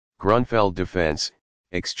Grnfeld defense,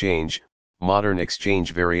 exchange, modern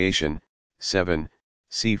exchange variation, 7,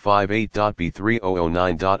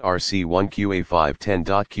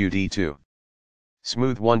 C58.B3009.RC1QA510.QD2.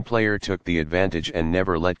 Smooth. One player took the advantage and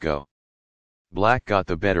never let go. Black got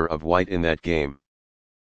the better of white in that game.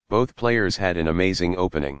 Both players had an amazing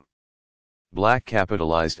opening. Black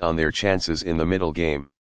capitalized on their chances in the middle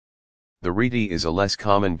game. The Variati is a less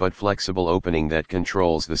common but flexible opening that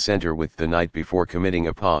controls the center with the knight before committing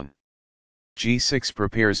a pawn. G6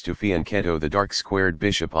 prepares to fianchetto the dark squared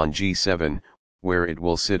bishop on G7, where it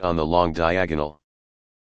will sit on the long diagonal.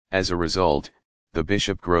 As a result, the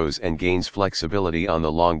bishop grows and gains flexibility on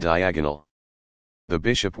the long diagonal. The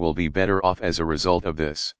bishop will be better off as a result of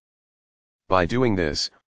this. By doing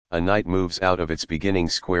this, a knight moves out of its beginning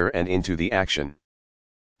square and into the action.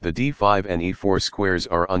 The d5 and e4 squares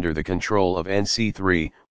are under the control of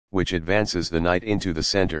nc3, which advances the knight into the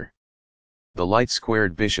center. The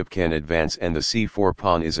light-squared bishop can advance and the c4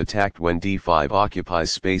 pawn is attacked when d5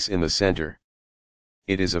 occupies space in the center.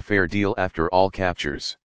 It is a fair deal after all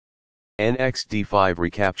captures. Nx d5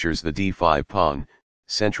 recaptures the d5 pawn,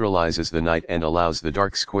 centralizes the knight and allows the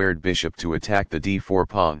dark-squared bishop to attack the d4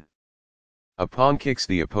 pawn. A pawn kicks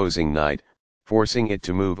the opposing knight, forcing it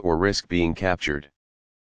to move or risk being captured.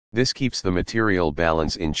 This keeps the material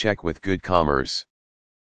balance in check with good commerce.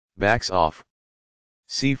 Backs off.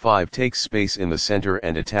 c5 takes space in the center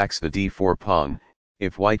and attacks the d4 pawn.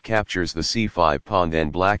 If white captures the c5 pawn, then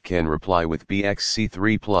black can reply with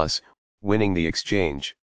bxc3+, winning the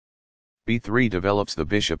exchange. b3 develops the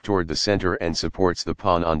bishop toward the center and supports the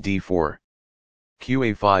pawn on d4.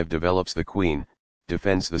 qa5 develops the queen,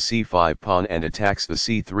 defends the c5 pawn and attacks the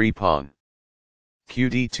c3 pawn.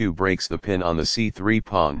 qd2 breaks the pin on the c3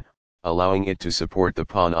 pawn, allowing it to support the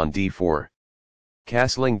pawn on d4.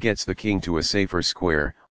 Castling gets the king to a safer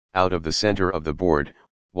square, out of the center of the board,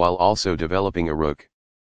 while also developing a rook.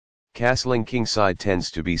 Castling kingside tends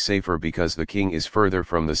to be safer because the king is further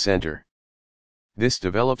from the center. This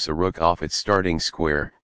develops a rook off its starting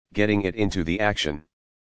square, getting it into the action.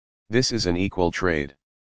 This is an equal trade.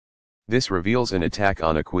 This reveals an attack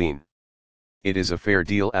on a queen. It is a fair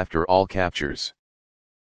deal after all captures.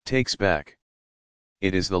 Takes back.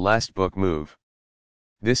 It is the last book move.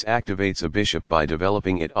 This activates a bishop by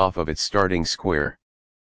developing it off of its starting square.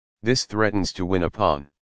 This threatens to win a pawn.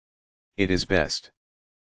 It is best.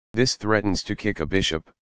 This threatens to kick a bishop.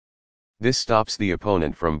 This stops the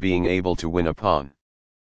opponent from being able to win a pawn.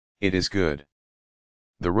 It is good.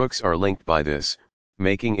 The rooks are linked by this,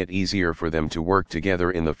 making it easier for them to work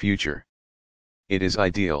together in the future. It is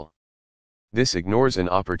ideal. This ignores an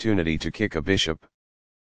opportunity to kick a bishop.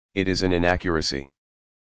 It is an inaccuracy.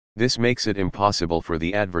 This makes it impossible for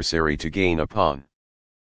the adversary to gain a pawn.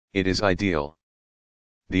 It is ideal.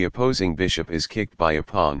 The opposing bishop is kicked by a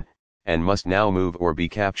pawn, and must now move or be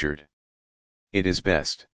captured. It is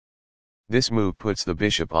best. This move puts the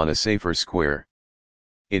bishop on a safer square.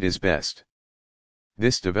 It is best.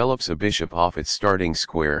 This develops a bishop off its starting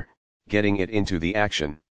square, getting it into the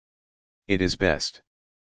action. It is best.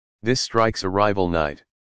 This strikes a rival knight.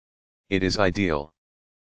 It is ideal.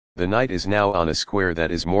 The knight is now on a square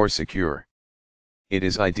that is more secure. It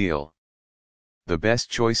is ideal. The best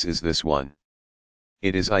choice is this one.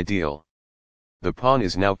 It is ideal. The pawn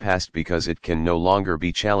is now passed because it can no longer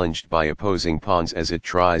be challenged by opposing pawns as it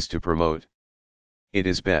tries to promote. It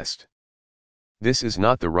is best. This is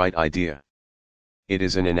not the right idea. It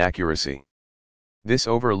is an inaccuracy. This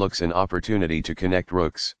overlooks an opportunity to connect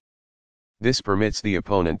rooks. This permits the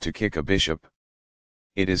opponent to kick a bishop.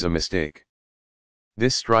 It is a mistake.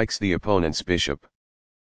 This strikes the opponent's bishop.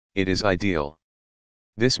 It is ideal.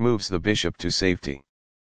 This moves the bishop to safety.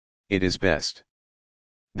 It is best.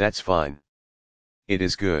 That's fine. It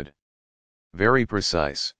is good. Very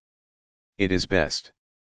precise. It is best.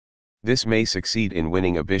 This may succeed in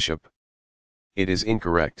winning a bishop. It is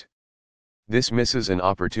incorrect. This misses an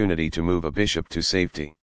opportunity to move a bishop to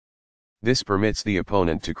safety. This permits the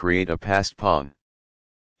opponent to create a passed pawn.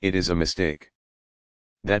 It is a mistake.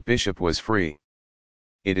 That bishop was free.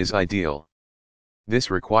 It is ideal.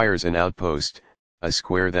 This requires an outpost, a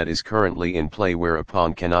square that is currently in play where a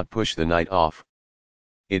pawn cannot push the knight off.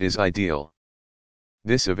 It is ideal.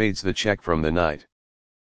 This evades the check from the knight.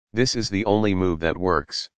 This is the only move that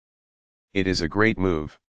works. It is a great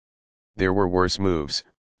move. There were worse moves,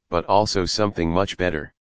 but also something much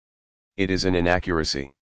better. It is an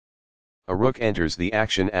inaccuracy. A rook enters the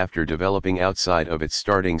action after developing outside of its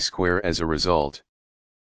starting square as a result.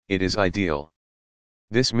 It is ideal.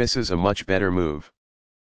 This misses a much better move.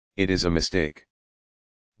 It is a mistake.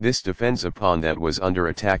 This defends a pawn that was under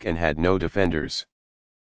attack and had no defenders.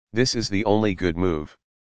 This is the only good move.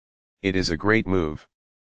 It is a great move.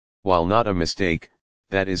 While not a mistake,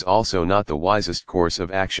 that is also not the wisest course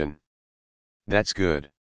of action. That's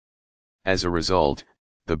good. As a result,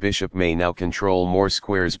 the bishop may now control more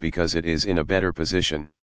squares because it is in a better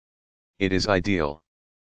position. It is ideal.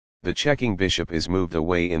 The checking bishop is moved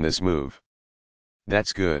away in this move.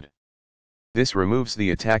 That's good. This removes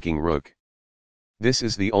the attacking rook. This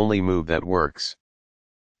is the only move that works.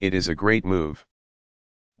 It is a great move.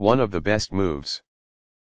 One of the best moves.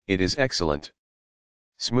 It is excellent.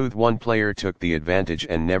 Smooth one player took the advantage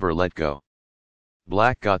and never let go.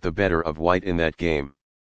 Black got the better of white in that game.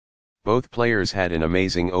 Both players had an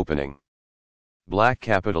amazing opening. Black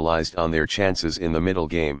capitalized on their chances in the middle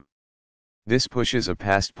game. This pushes a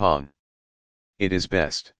passed pawn. It is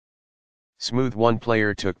best. Smooth one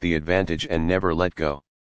player took the advantage and never let go.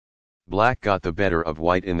 Black got the better of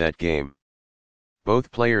white in that game.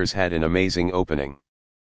 Both players had an amazing opening.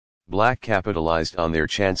 Black capitalized on their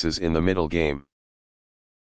chances in the middle game.